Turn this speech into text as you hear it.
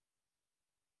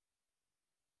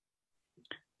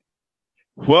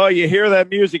Well, you hear that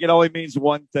music, it only means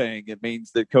one thing. It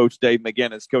means that Coach Dave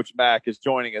McGinnis, Coach Mack, is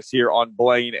joining us here on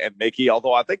Blaine and Mickey,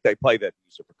 although I think they play that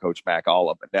music for Coach Mack all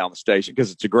up and down the station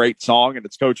because it's a great song, and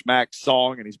it's Coach Mack's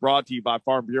song, and he's brought to you by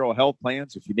Farm Bureau Health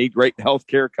Plans. If you need great health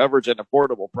care coverage at an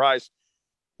affordable price,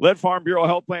 let Farm Bureau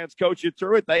Health Plans coach you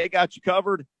through it. They got you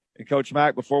covered. And Coach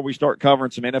Mack, before we start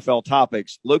covering some NFL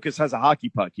topics, Lucas has a hockey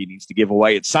puck he needs to give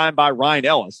away. It's signed by Ryan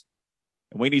Ellis.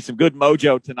 And we need some good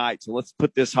mojo tonight. So let's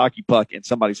put this hockey puck in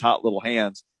somebody's hot little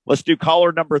hands. Let's do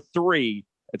caller number 3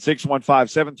 at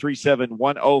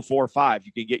 615-737-1045.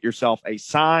 You can get yourself a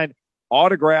signed,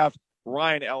 autographed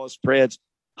Ryan Ellis Preds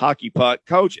hockey puck.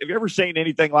 Coach, have you ever seen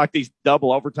anything like these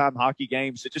double overtime hockey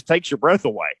games? It just takes your breath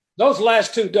away. Those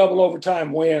last two double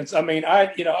overtime wins. I mean,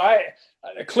 I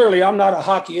clearly I'm not a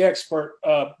hockey expert,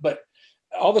 but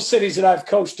all the cities that I've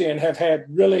coached in have had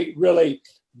really, really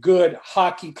good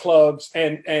hockey clubs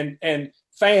and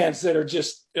fans that are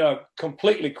just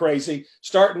completely crazy,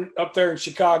 starting up there in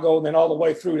Chicago and then all the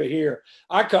way through to here.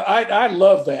 I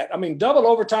love that. I mean, double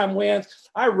overtime wins.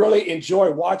 I really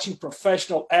enjoy watching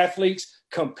professional athletes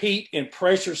compete in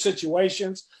pressure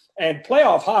situations, and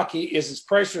playoff hockey is as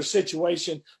pressure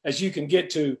situation as you can get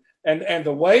to. And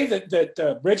the way that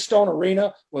Bridgestone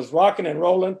Arena was rocking and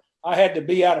rolling, I had to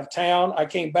be out of town. I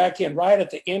came back in right at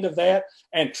the end of that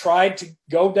and tried to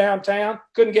go downtown.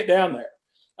 Couldn't get down there.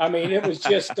 I mean, it was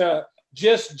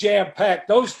just jam-packed.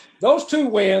 Those two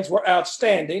wins were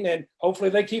outstanding, and hopefully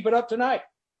they keep it up tonight.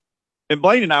 And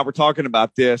Blaine and I were talking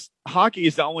about this. Hockey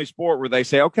is the only sport where they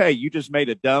say, okay, you just made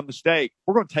a dumb mistake.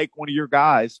 We're going to take one of your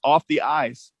guys off the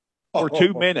ice for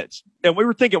 2 minutes. And we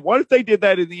were thinking, what if they did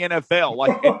that in the NFL?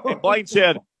 Like, and Blaine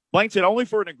said only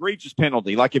for an egregious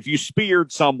penalty. Like if you speared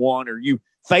someone or you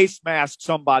face masked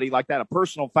somebody like that, a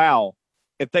personal foul.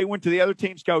 If they went to the other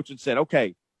team's coach and said,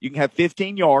 okay, you can have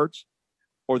 15 yards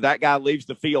or that guy leaves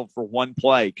the field for one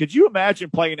play. Could you imagine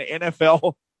playing an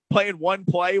NFL, playing one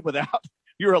play without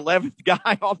your 11th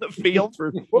guy on the field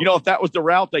for, if that was the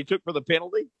route they took for the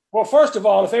penalty? Well, first of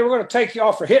all, if they were going to take you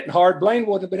off for hitting hard, Blaine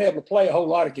wouldn't have been able to play a whole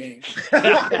lot of games.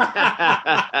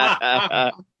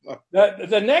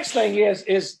 The next thing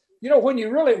is when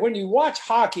you watch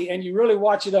hockey and you really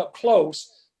watch it up close,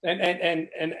 and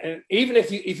even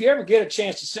if you ever get a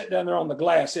chance to sit down there on the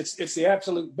glass, it's the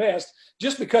absolute best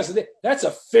just because that's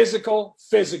a physical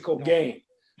game.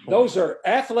 Those are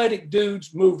athletic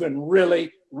dudes moving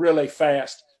really, really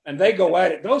fast, and they go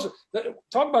at it.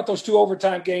 Talk about those two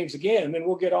overtime games again, and then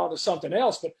we'll get on to something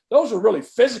else. But those are really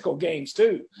physical games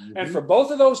too. Mm-hmm. And for both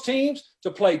of those teams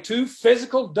to play two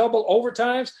physical double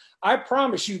overtimes, I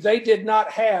promise you they did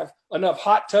not have enough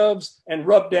hot tubs and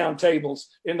rub-down tables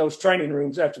in those training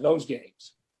rooms after those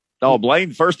games. Oh,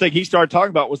 Blaine, first thing he started talking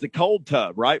about was the cold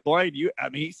tub, right, Blaine?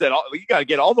 He said, you got to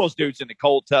get all those dudes in the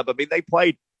cold tub. I mean, they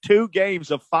played 2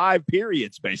 games of 5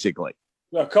 periods, basically.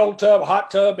 A cold tub, hot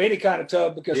tub, any kind of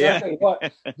tub, because I tell you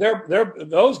what, they're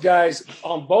those guys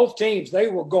on both teams, they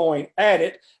were going at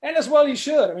it, and as well you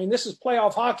should. I mean, this is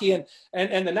playoff hockey, and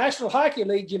the National Hockey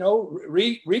League,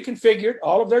 reconfigured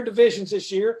all of their divisions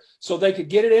this year so they could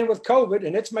get it in with COVID,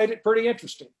 and it's made it pretty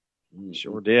interesting.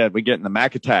 Sure did. We get in the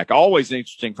Mac Attack. Always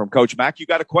interesting from Coach Mack. You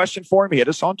got a question for him? Hit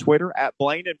us on Twitter at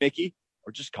Blaine and Mickey,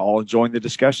 or just call and join the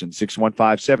discussion,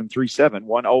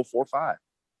 615-737-1045.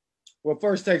 Well,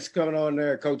 first, thanks for coming on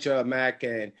there, Coach Mack.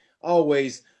 And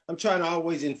I'm trying to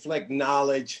always inflect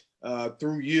knowledge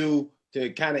through you to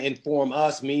kind of inform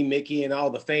us, me, Mickey, and all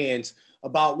the fans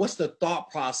about what's the thought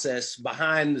process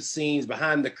behind the scenes,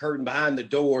 behind the curtain, behind the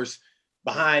doors,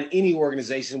 behind any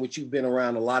organization, which you've been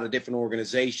around a lot of different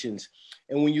organizations.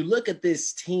 And when you look at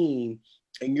this team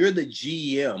and you're the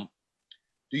GM,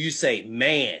 do you say,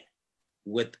 man,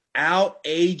 without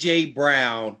A.J.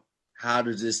 Brown, how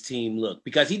does this team look?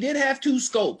 Because he did have 2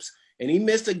 scopes, and he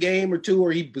missed a game or 2,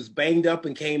 or he was banged up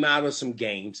and came out of some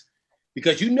games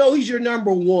because he's your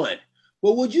number 1.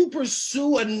 But would you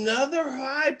pursue another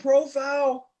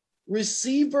high-profile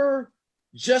receiver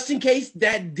just in case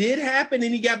that did happen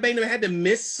and he got banged up and had to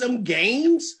miss some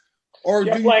games? Or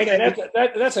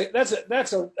that's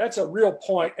a real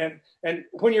point. And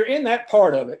when you're in that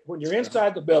part of it, when you're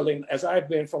inside the building, as I've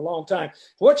been for a long time,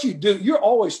 what you do, you're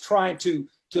always trying to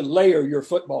layer your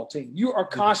football team. You are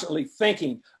constantly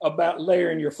thinking about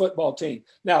layering your football team.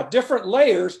 Now, different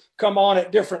layers come on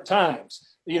at different times.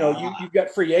 You've got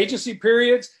free agency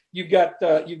periods. You've got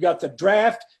the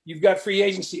draft. You've got free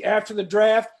agency after the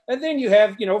draft. And then you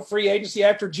have, free agency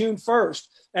after June 1st.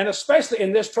 And especially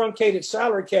in this truncated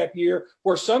salary cap year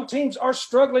where some teams are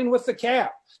struggling with the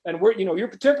cap. And you're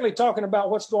particularly talking about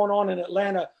what's going on in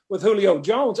Atlanta with Julio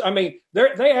Jones. I mean,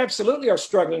 they absolutely are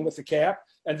struggling with the cap.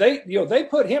 And they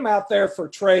put him out there for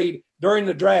trade during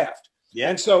the draft. Yeah.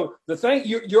 And so the thing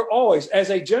you're always, as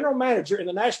a general manager in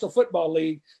the National Football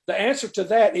League, the answer to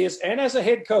that is, and as a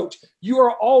head coach, you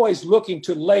are always looking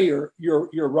to layer your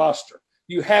roster.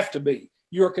 You have to be.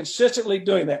 You're consistently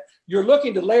doing that. You're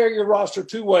looking to layer your roster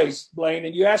two ways, Blaine,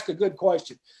 and you ask a good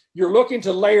question. You're looking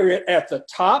to layer it at the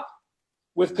top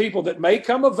with people that may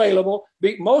come available,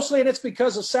 mostly, and it's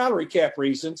because of salary cap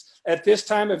reasons at this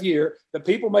time of year, that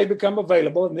people may become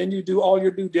available, and then you do all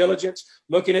your due diligence,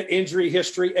 looking at injury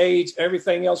history, age,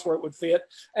 everything else where it would fit.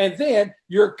 And then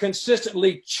you're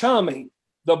consistently chumming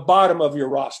the bottom of your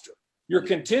roster. You're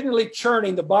continually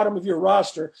churning the bottom of your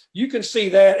roster. You can see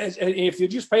that if you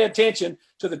just pay attention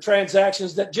to the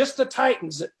transactions that just the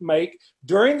Titans make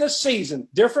during the season,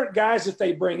 different guys that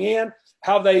they bring in,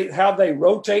 how they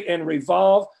rotate and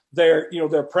revolve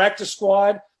their practice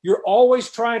squad. You're always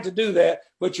trying to do that,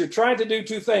 but you're trying to do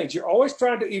two things. You're always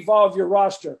trying to evolve your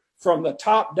roster from the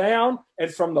top down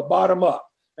and from the bottom up.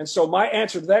 And so my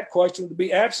answer to that question would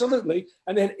be absolutely.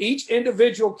 And then each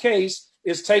individual case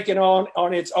is taken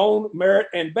on its own merit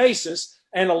and basis.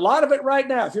 And a lot of it right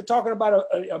now, if you're talking about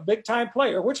a big time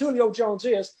player, which Julio Jones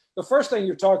is, the first thing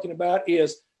you're talking about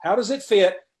is how does it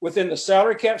fit within the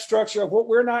salary cap structure of what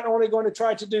we're not only going to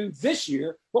try to do this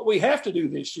year, what we have to do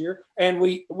this year. And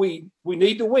we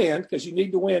need to win, because you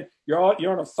need to win. You're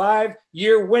on a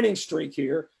 5-year winning streak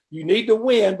here. You need to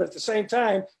win, but at the same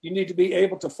time, you need to be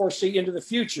able to foresee into the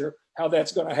future how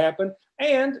that's going to happen.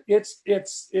 And it's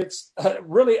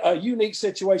really a unique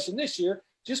situation this year,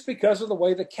 just because of the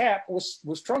way the cap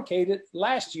was truncated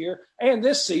last year and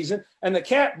this season. And the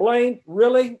cap, Blaine,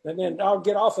 really, and then I'll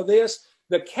get off of this,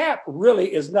 the cap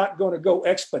really is not going to go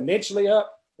exponentially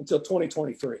up until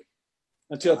 2023.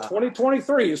 Until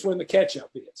 2023 is when the catch-up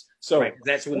is. So right.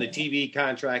 That's when the TV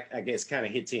contract, I guess, kind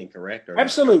of hits in, correct? Or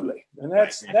absolutely. And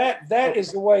that's that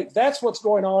is the way, that's what's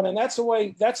going on, and that's the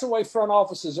way front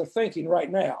offices are thinking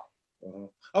right now.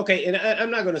 Okay, and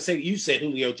I'm not going to say, you said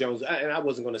Julio Jones, and I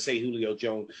wasn't going to say Julio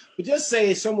Jones, but just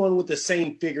say someone with the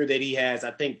same figure that he has,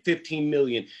 I think 15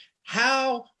 million.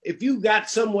 How, if you got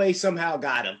some way, somehow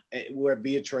got him, whether it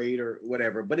be a trade or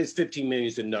whatever, but it's 15 million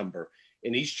is the number,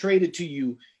 and he's traded to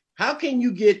you, how can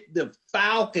you get the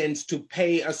Falcons to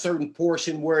pay a certain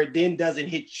portion where it then doesn't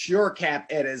hit your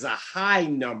cap as a high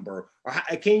number? Or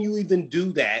how, can you even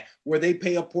do that where they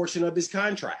pay a portion of his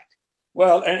contract?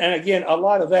 Well, and again, a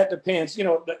lot of that depends. You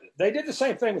know, they did the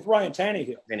same thing with Ryan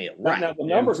Tannehill. Right. Now, the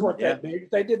numbers weren't that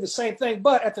big. They did the same thing.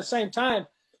 But at the same time,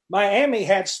 Miami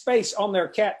had space on their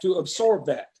cap to absorb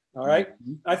that. All right.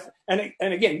 And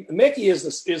again, Mickey is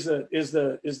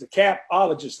the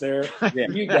capologist there. Yeah.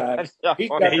 You guys. He's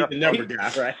the number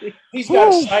guy, right? He's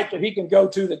got a site that he can go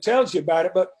to that tells you about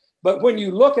it. But when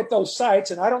you look at those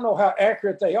sites, and I don't know how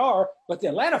accurate they are, but the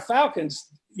Atlanta Falcons,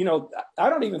 you know, I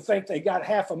don't even think they got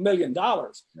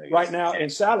 $500,000 right now in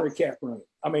salary cap room.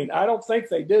 I mean, I don't think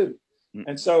they do.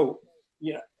 And so,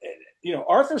 you know,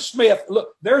 Arthur Smith,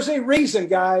 look, there's a reason,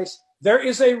 guys. There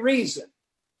is a reason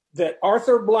that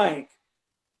Arthur Blank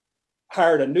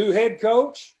hired a new head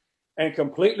coach and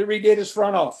completely redid his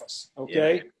front office.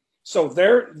 Okay. Yeah. So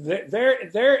they're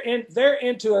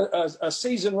into a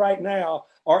season right now,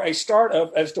 or a start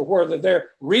of as to where they're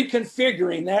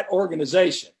reconfiguring that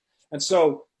organization. And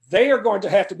so they are going to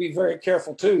have to be very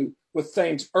careful too with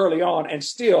things early on and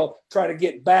still try to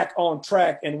get back on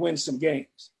track and win some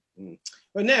games.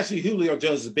 Well, naturally, Julio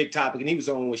Jones is a big topic, and he was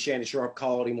on when Shannon Sharpe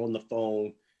called him on the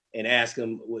phone and asked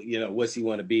him, you know, what's he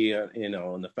want to be, you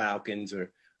know, on the Falcons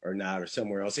or not, or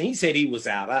somewhere else. And he said he was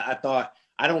out.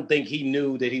 I don't think he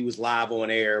knew that he was live on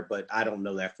air, but I don't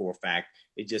know that for a fact.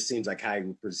 It just seems like how he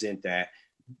would present that.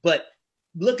 But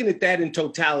looking at that in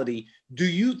totality, do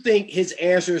you think his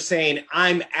answer is saying,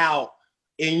 I'm out,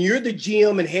 and you're the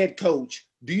GM and head coach,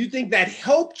 do you think that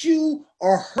helped you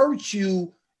or hurt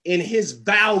you in his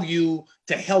value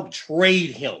to help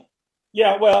trade him?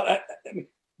 Yeah,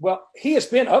 well, he has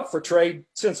been up for trade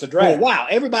since the draft. Oh, wow,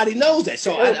 everybody knows that.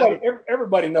 So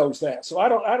everybody knows that. So I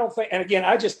don't think. And again,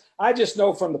 I just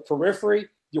know from the periphery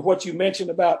what you mentioned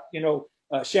about, you know,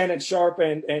 Shannon Sharpe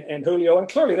and Julio, and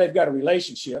clearly they've got a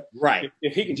relationship. Right.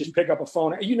 If he can just pick up a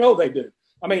phone, you know they do.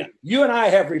 I mean, you and I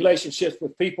have relationships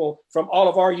with people from all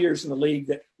of our years in the league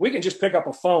that we can just pick up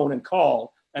a phone and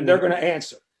call, and they're going to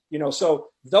answer. You know, so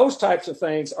those types of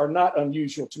things are not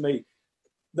unusual to me.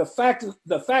 The fact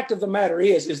of the matter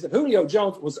is that Julio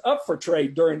Jones was up for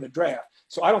trade during the draft.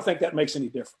 So I don't think that makes any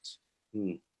difference.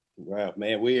 Well,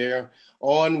 man, we're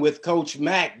on with Coach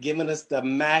Mack giving us the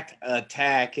Mack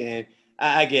attack. And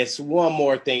I guess one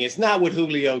more thing. It's not with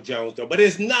Julio Jones, though, but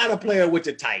it's not a player with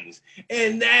the Titans.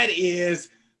 And that is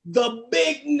the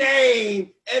big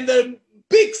name and the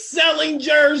big selling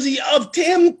jersey of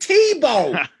Tim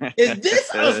Tebow. Is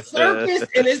this a circus?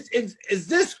 And is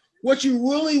this what you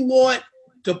really want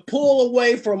to pull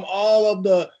away from all of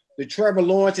the Trevor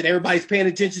Lawrence and everybody's paying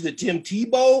attention to Tim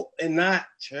Tebow and not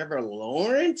Trevor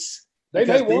Lawrence? They're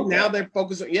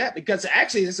focused on, because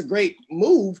actually it's a great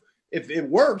move if it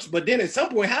works. But then at some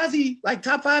point, how's he like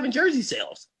top 5 in jersey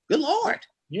sales? Good Lord.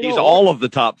 He's all of the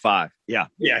top 5. Yeah.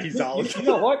 Yeah, he's all. You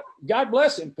know what? God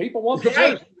bless him. People want the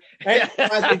jersey. And,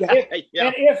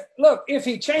 Yeah. and if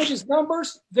he changes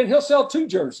numbers, then he'll sell 2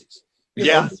 jerseys.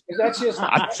 That's just.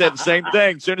 I said the same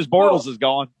thing. As soon as Bortles is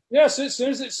gone. Yes, as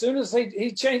soon as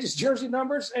he changes jersey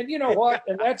numbers, and you know what,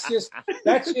 and that's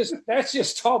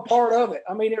just all part of it.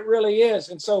 I mean, it really is.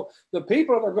 And so the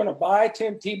people that are going to buy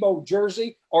Tim Tebow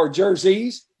jersey or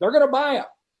jerseys, they're going to buy them,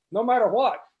 no matter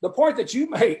what. The point that you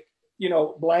make,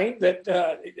 Blaine,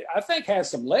 that I think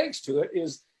has some legs to it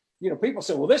is, people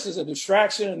say, well, this is a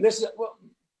distraction, and this is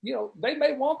they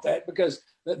may want that because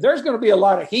there's going to be a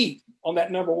lot of heat on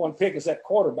that number 1 pick as that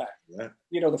quarterback. Yeah.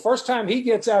 The first time he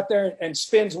gets out there and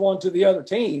spins one to the other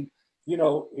team,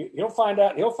 he'll find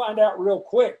out real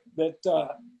quick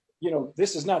that,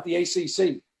 this is not the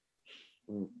ACC.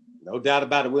 No doubt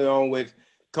about it. We're on with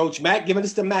Coach Mack giving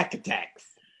us the Mack attacks.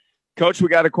 Coach, we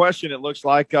got a question, it looks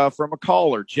like, from a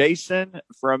caller. Jason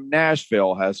from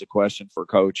Nashville has a question for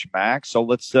Coach Mack. So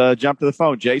let's jump to the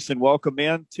phone. Jason, welcome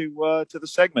in to the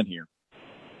segment here.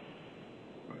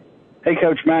 Hey,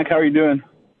 Coach Mack, how are you doing?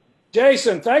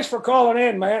 Jason, thanks for calling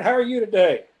in, man. How are you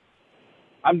today?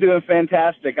 I'm doing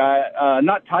fantastic.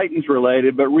 Not Titans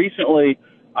related, but recently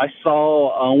I saw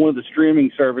on one of the streaming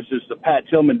services the Pat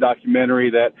Tillman documentary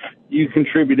that you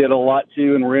contributed a lot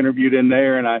to and were interviewed in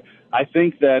there. And I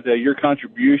think that your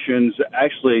contributions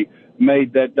actually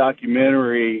made that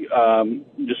documentary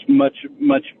just much,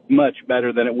 much, much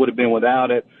better than it would have been without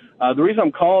it. The reason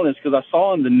I'm calling is because I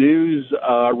saw in the news,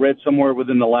 I read somewhere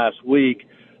within the last week,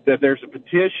 that there's a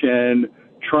petition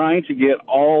trying to get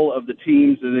all of the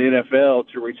teams in the NFL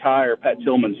to retire Pat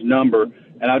Tillman's number.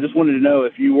 And I just wanted to know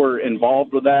if you were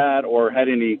involved with that or had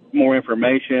any more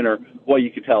information or what you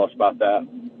could tell us about that.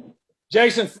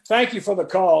 Jason, thank you for the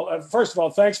call. First of all,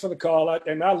 thanks for the call.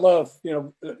 And I love,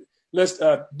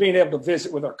 being able to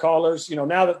visit with our callers.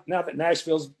 Now that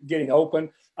Nashville's getting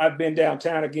open, I've been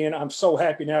downtown again. I'm so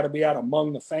happy now to be out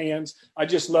among the fans. I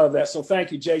just love that. So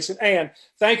thank you, Jason. And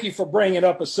thank you for bringing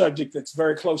up a subject that's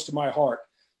very close to my heart,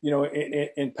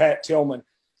 in Pat Tillman.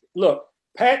 Look,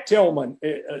 Pat Tillman,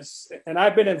 and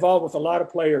I've been involved with a lot of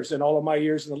players in all of my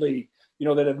years in the league,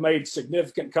 that have made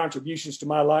significant contributions to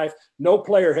my life. No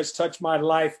player has touched my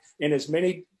life in as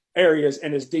many areas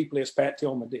and as deeply as Pat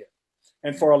Tillman did,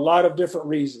 and for a lot of different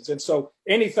reasons. And so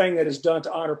anything that is done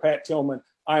to honor Pat Tillman,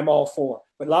 I'm all for.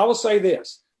 But I will say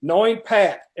this, knowing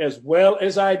Pat as well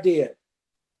as I did,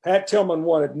 Pat Tillman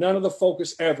wanted none of the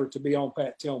focus ever to be on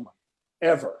Pat Tillman,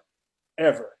 ever.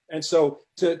 And so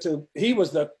he was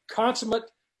the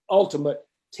consummate, ultimate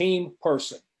team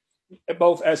person,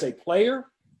 both as a player,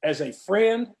 as a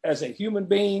friend, as a human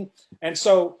being. And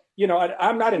so,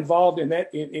 I'm not involved in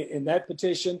that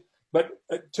petition, but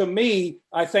to me,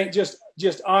 I think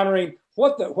just honoring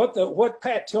what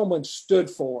Pat Tillman stood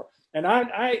for. And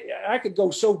I could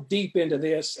go so deep into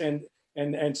this, and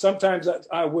sometimes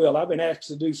I will. I've been asked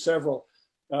to do several,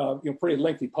 pretty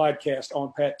lengthy podcasts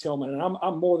on Pat Tillman, and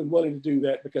I'm more than willing to do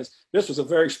that because this was a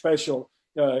very special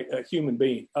human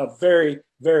being, a very,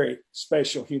 very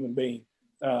special human being.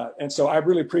 And so I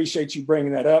really appreciate you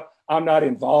bringing that up. I'm not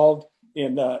involved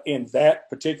in that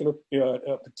particular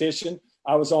petition.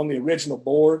 I was on the original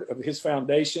board of his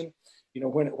foundation,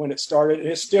 when it started, and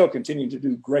it's still continuing to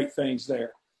do great things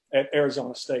there at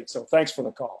Arizona State. So thanks for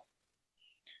the call.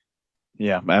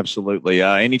 Yeah, absolutely.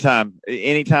 Anytime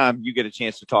you get a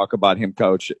chance to talk about him,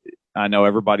 Coach, I know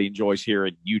everybody enjoys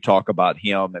hearing you talk about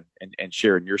him and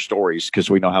sharing your stories because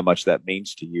we know how much that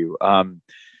means to you.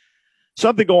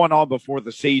 Something going on before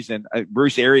the season.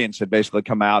 Bruce Arians had basically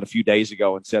come out a few days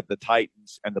ago and said the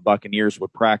Titans and the Buccaneers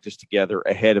would practice together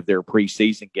ahead of their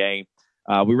preseason game.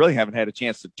 We really haven't had a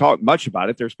chance to talk much about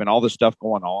it. There's been all this stuff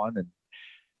going on.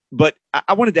 But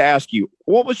I wanted to ask you,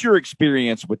 what was your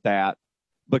experience with that?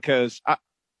 Because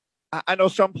I know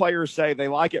some players say they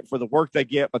like it for the work they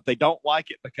get, but they don't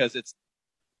like it because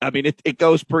it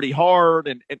goes pretty hard,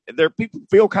 and there people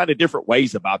feel kind of different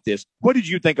ways about this. What did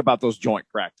you think about those joint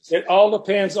practices? It all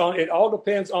depends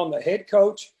on the head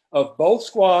coach of both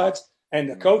squads and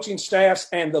the coaching staffs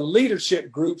and the leadership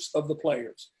groups of the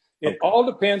players. It all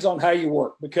depends on how you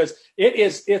work because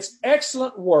it's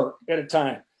excellent work at a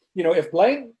time. If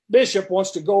Blaine Bishop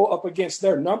wants to go up against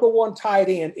their number one tight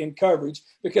end in coverage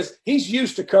because he's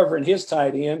used to covering his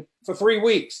tight end for 3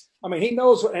 weeks. I mean, he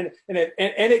knows what, and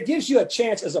it gives you a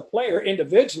chance as a player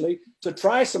individually to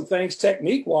try some things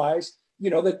technique wise,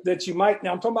 that you might.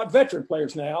 Now I'm talking about veteran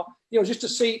players now, just to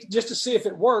see if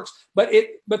it works. But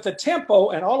the tempo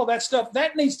and all of that stuff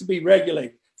that needs to be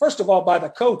regulated. First of all, by the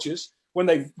coaches when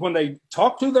they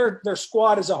talk to their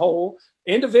squad as a whole,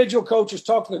 individual coaches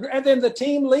talk to and then the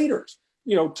team leaders,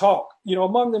 talk,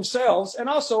 among themselves, and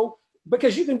also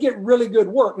because you can get really good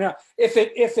work. Now, if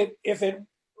it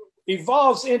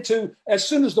evolves into as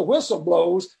soon as the whistle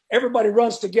blows, everybody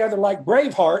runs together like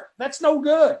Braveheart, that's no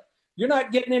good. You're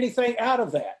not getting anything out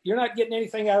of that. You're not getting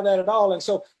anything out of that at all. And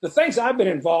so the things I've been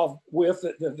involved with,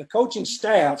 the coaching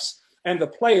staffs and the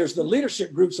players, the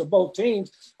leadership groups of both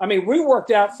teams, I mean, we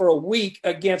worked out for a week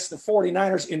against the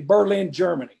 49ers in Berlin,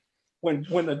 Germany, when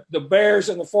the Bears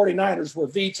and the 49ers were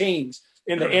the teams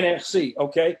in the NFC,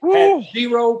 okay? Had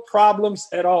zero problems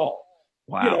at all.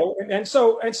 Wow. And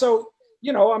so,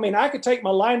 I mean, I could take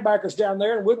my linebackers down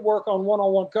there and we'd work on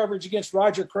one-on-one coverage against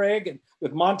Roger Craig and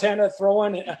with Montana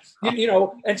throwing,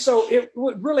 and so it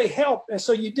would really help. And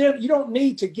so you don't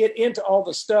need to get into all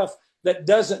the stuff that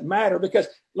doesn't matter, because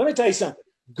let me tell you something,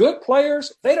 good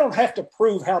players, they don't have to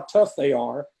prove how tough they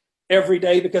are every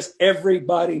day because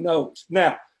everybody knows.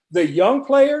 Now, the young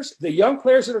players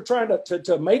that are trying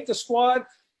to make the squad,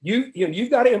 you've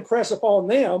got to impress upon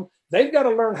them. They've got to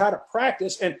learn how to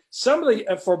practice. And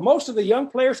for most of the young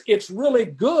players, it's really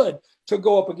good to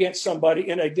go up against somebody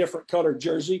in a different colored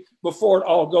jersey before it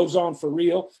all goes on for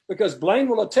real, because Blaine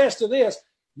will attest to this.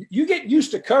 You get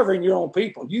used to covering your own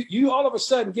people. You all of a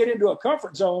sudden get into a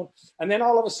comfort zone, and then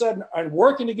all of a sudden are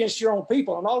working against your own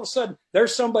people. And all of a sudden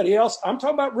there's somebody else. I'm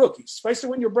talking about rookies, especially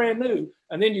when you're brand new.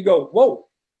 And then you go, whoa,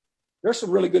 there's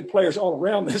some really good players all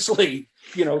around this league,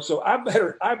 so I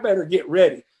better get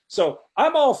ready. So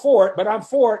I'm all for it, but I'm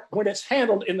for it when it's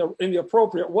handled in the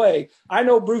appropriate way. I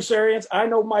know Bruce Arians. I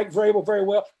know Mike Vrabel very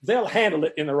well. They'll handle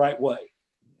it in the right way.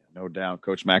 No doubt.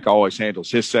 Coach Mack always handles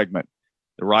his segment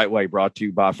the right way, brought to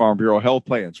you by Farm Bureau Health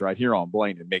Plans right here on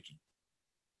Blaine and Mickey.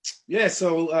 Yeah,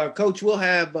 so, Coach, we'll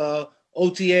have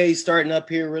OTA starting up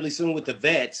here really soon with the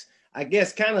vets. I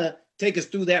guess kind of take us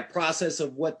through that process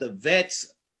of what the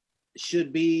vets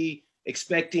should be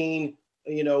expecting,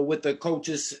 with the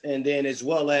coaches, and then as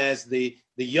well as the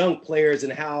young players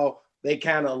and how they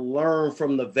kind of learn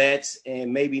from the vets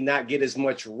and maybe not get as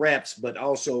much reps, but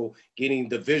also getting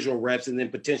the visual reps and then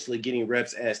potentially getting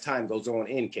reps as time goes on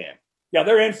in camp. Yeah,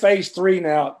 they're in phase 3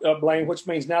 now, Blaine, which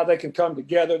means now they can come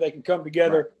together. They can come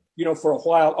together, right, for a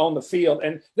while on the field.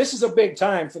 And this is a big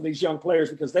time for these young players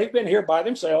because they've been here by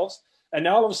themselves. And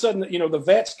now all of a sudden, the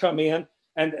vets come in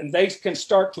and they can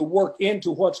start to work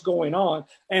into what's going on.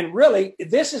 And really,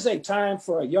 this is a time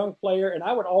for a young player. And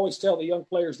I would always tell the young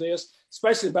players this,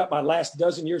 especially about my last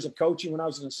dozen years of coaching when I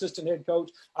was an assistant head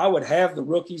coach. I would have the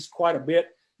rookies quite a bit,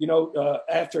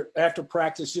 after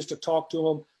practice, just to talk to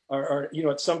them. Or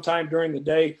at some time during the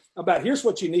day about here's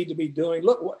what you need to be doing.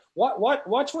 Look,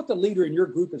 watch what the leader in your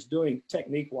group is doing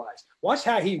technique-wise. Watch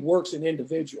how he works an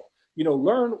individual.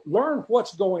 Learn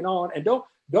what's going on, and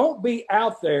don't be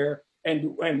out there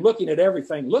and looking at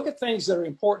everything. Look at things that are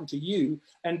important to you,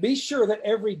 and be sure that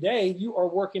every day you are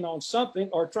working on something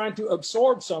or trying to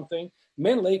absorb something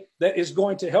mentally that is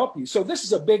going to help you. So this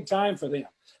is a big time for them.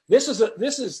 This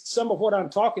is some of what I'm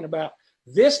talking about.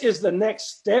 This is the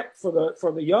next step for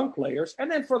the young players, and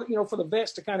then for the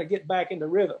vets to kind of get back into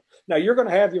rhythm. Now you're going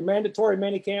to have your mandatory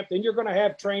mini camp, then you're going to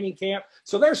have training camp.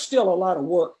 So there's still a lot of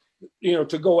work,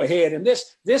 to go ahead. And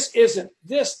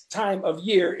this time of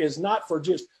year is not for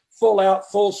just full out,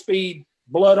 full speed,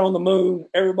 blood on the moon.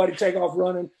 Everybody take off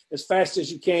running as fast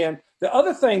as you can. The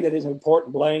other thing that is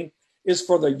important, Blaine, is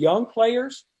for the young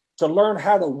players to learn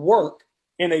how to work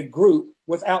in a group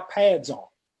without pads on.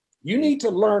 You need to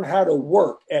learn how to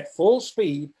work at full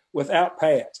speed without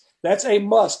pads. That's a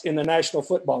must in the National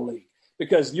Football League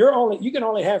because you can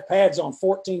only have pads on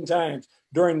 14 times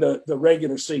during the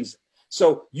regular season.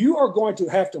 So you are going to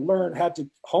have to learn how to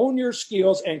hone your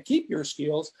skills and keep your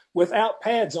skills without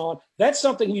pads on. That's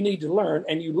something you need to learn,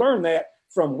 and you learn that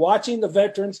from watching the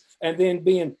veterans and then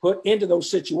being put into those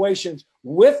situations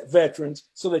with veterans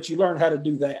so that you learn how to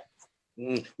do that.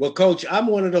 Well, Coach, I'm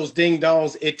one of those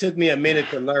ding-dongs. It took me a minute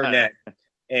to learn that.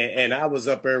 And I was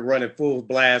up there running full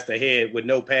blast ahead with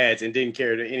no pads and didn't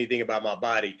care anything about my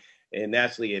body. And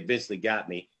naturally, eventually got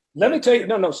me. Let me tell you,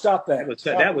 no, stop that.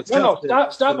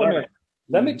 Stop a minute.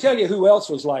 Let me tell you who else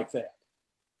was like that.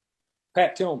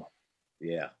 Pat Tillman.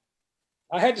 Yeah.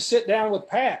 I had to sit down with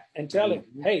Pat and tell him,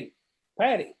 hey,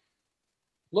 Patty,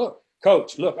 look,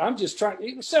 Coach, look, I'm just trying.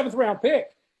 He was 7th round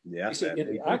pick. Yeah. He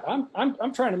said,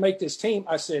 I'm trying to make this team.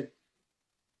 I said,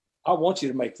 I want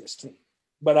you to make this team,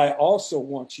 but I also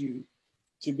want you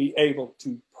to be able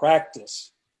to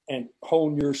practice and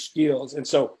hone your skills. And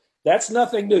so that's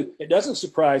nothing new. It doesn't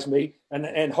surprise me.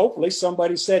 And hopefully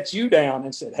somebody sets you down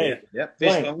and said, hey,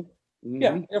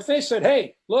 if they said,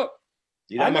 hey, look,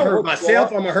 I'm going to hurt myself.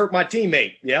 I'm going to hurt my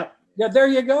teammate. Yeah. Yeah, there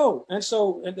you go. And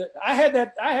so I had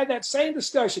that same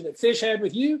discussion that Fish had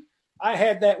with you. I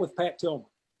had that with Pat Tillman.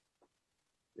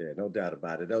 Yeah, no doubt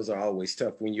about it. Those are always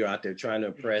tough when you're out there trying to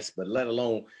impress, but let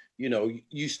alone, you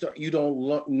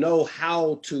don't know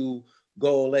how to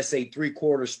go, let's say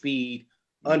 3/4 speed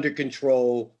under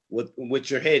control with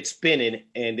your head spinning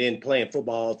and then playing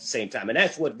football at the same time. And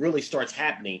that's what really starts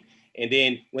happening. And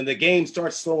then when the game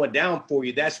starts slowing down for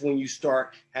you, that's when you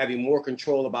start having more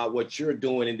control about what you're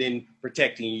doing and then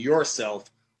protecting yourself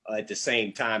at the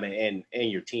same time and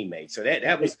your teammates. So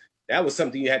that was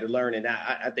something you had to learn. And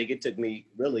I think it took me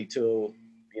really till,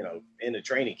 in the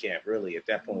training camp, really at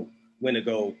that point, when to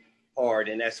go hard.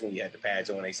 And that's when you had the pads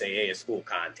on. They say, hey, it's full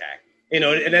contact.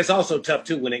 And that's also tough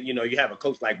too when you have a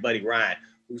coach like Buddy Ryan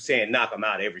who's saying knock them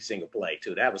out every single play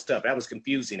too. That was tough. That was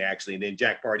confusing actually. And then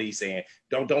Jack Pardee saying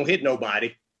don't hit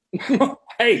nobody.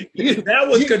 Hey, that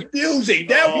was confusing.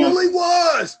 That really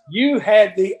was. You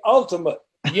had the ultimate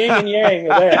yin and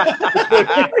yang of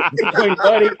that between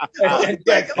Buddy and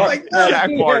Jack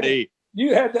Pardee.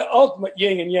 You had the ultimate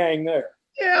yin and yang there.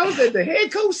 Yeah, I was at the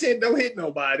head coach said don't hit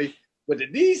nobody. But the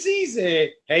DC said,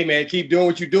 hey, man, keep doing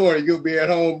what you're doing. And you'll be at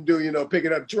home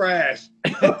picking up trash.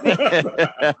 hey,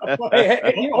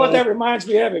 you know what that reminds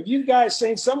me of? Have you guys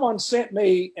seen, someone sent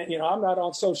me, and, I'm not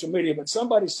on social media, but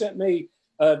somebody sent me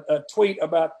a tweet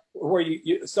about where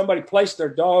somebody placed their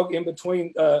dog in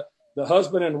between the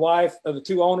husband and wife of the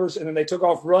two owners, and then they took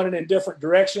off running in different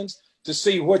directions to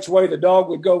see which way the dog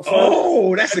would go first.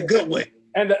 Oh, that's a good one.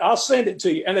 And I'll send it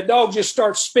to you. And the dog just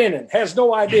starts spinning, has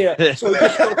no idea. So he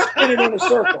just starts spinning in a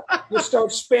circle. Just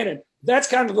starts spinning. That's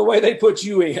kind of the way they put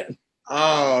you in.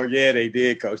 Oh, yeah, they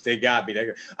did, Coach. They got me.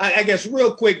 I guess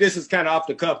real quick, this is kind of off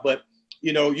the cuff, but,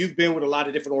 you've been with a lot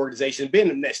of different organizations,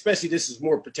 especially this is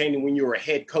more pertaining when you were a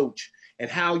head coach and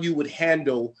how you would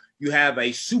handle, you have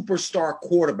a superstar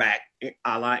quarterback,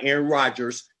 a la Aaron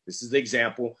Rodgers. This is the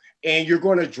example. And you're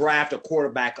going to draft a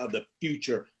quarterback of the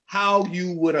future. How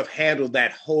you would have handled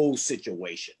that whole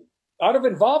situation? I'd have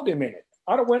involved him in it.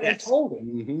 I'd have went and told him.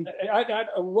 Mm-hmm. I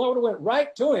would have went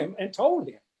right to him and told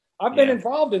him. I've been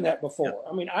involved in that before. Yep.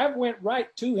 I mean, I went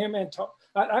right to him and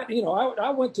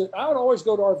I would always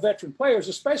go to our veteran players,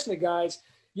 especially guys,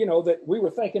 that we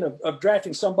were thinking of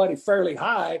drafting somebody fairly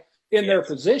high in their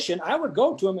position. I would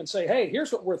go to them and say, hey,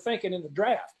 here's what we're thinking in the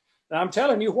draft. And I'm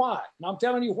telling you why. And I'm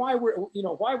telling you why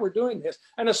we're doing this.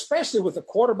 And especially with a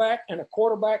quarterback,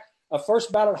 a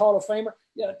first ballot Hall of Famer.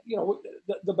 Yeah,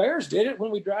 the Bears did it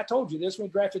when I told you this, when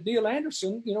we drafted Neil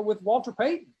Anderson, with Walter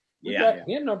Payton. We drafted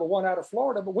him number 1 out of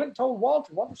Florida, but went and told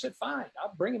Walter. Walter said, fine,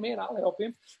 I'll bring him in. I'll help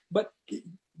him. But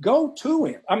go to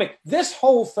him. I mean, this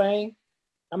whole thing,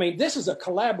 this is a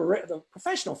collaboration.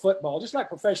 Professional football, just like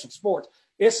professional sports,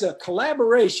 it's a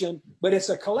collaboration, but it's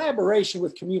a collaboration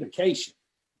with communication.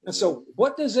 And so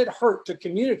what does it hurt to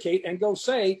communicate and go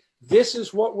say, this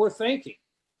is what we're thinking.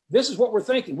 This is what we're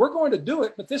thinking. We're going to do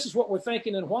it, but this is what we're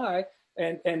thinking and why.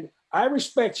 And I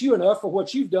respect you enough for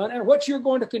what you've done and what you're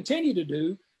going to continue to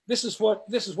do. This is what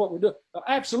we're doing.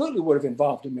 I absolutely would have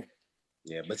involved him in it.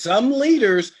 Yeah, but some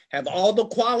leaders have all the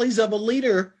qualities of a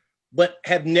leader, but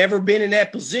have never been in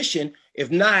that position.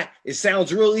 If not, it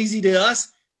sounds real easy to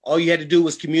us. All you had to do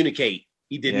was communicate.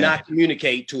 He did not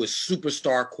communicate to a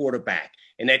superstar quarterback.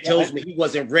 And that tells me he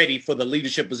wasn't ready for the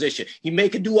leadership position. He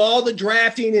could do all the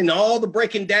drafting and all the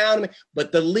breaking down,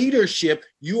 but the leadership,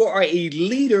 you are a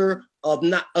leader of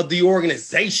the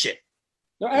organization.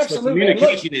 No, absolutely. So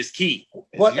communication is key.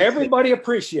 What everybody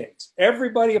appreciates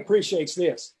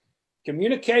this: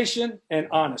 communication and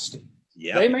honesty.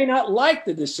 Yep. They may not like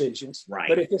the decisions,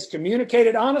 but if it's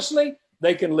communicated honestly,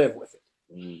 they can live with it.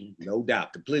 Mm-hmm. No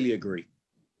doubt. Completely agree.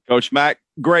 Coach Mack,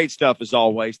 great stuff as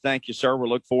always. Thank you, sir. We're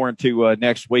looking forward to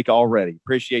next week already.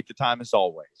 Appreciate the time as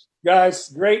always. Guys,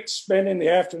 great spending the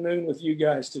afternoon with you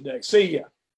guys today. See ya.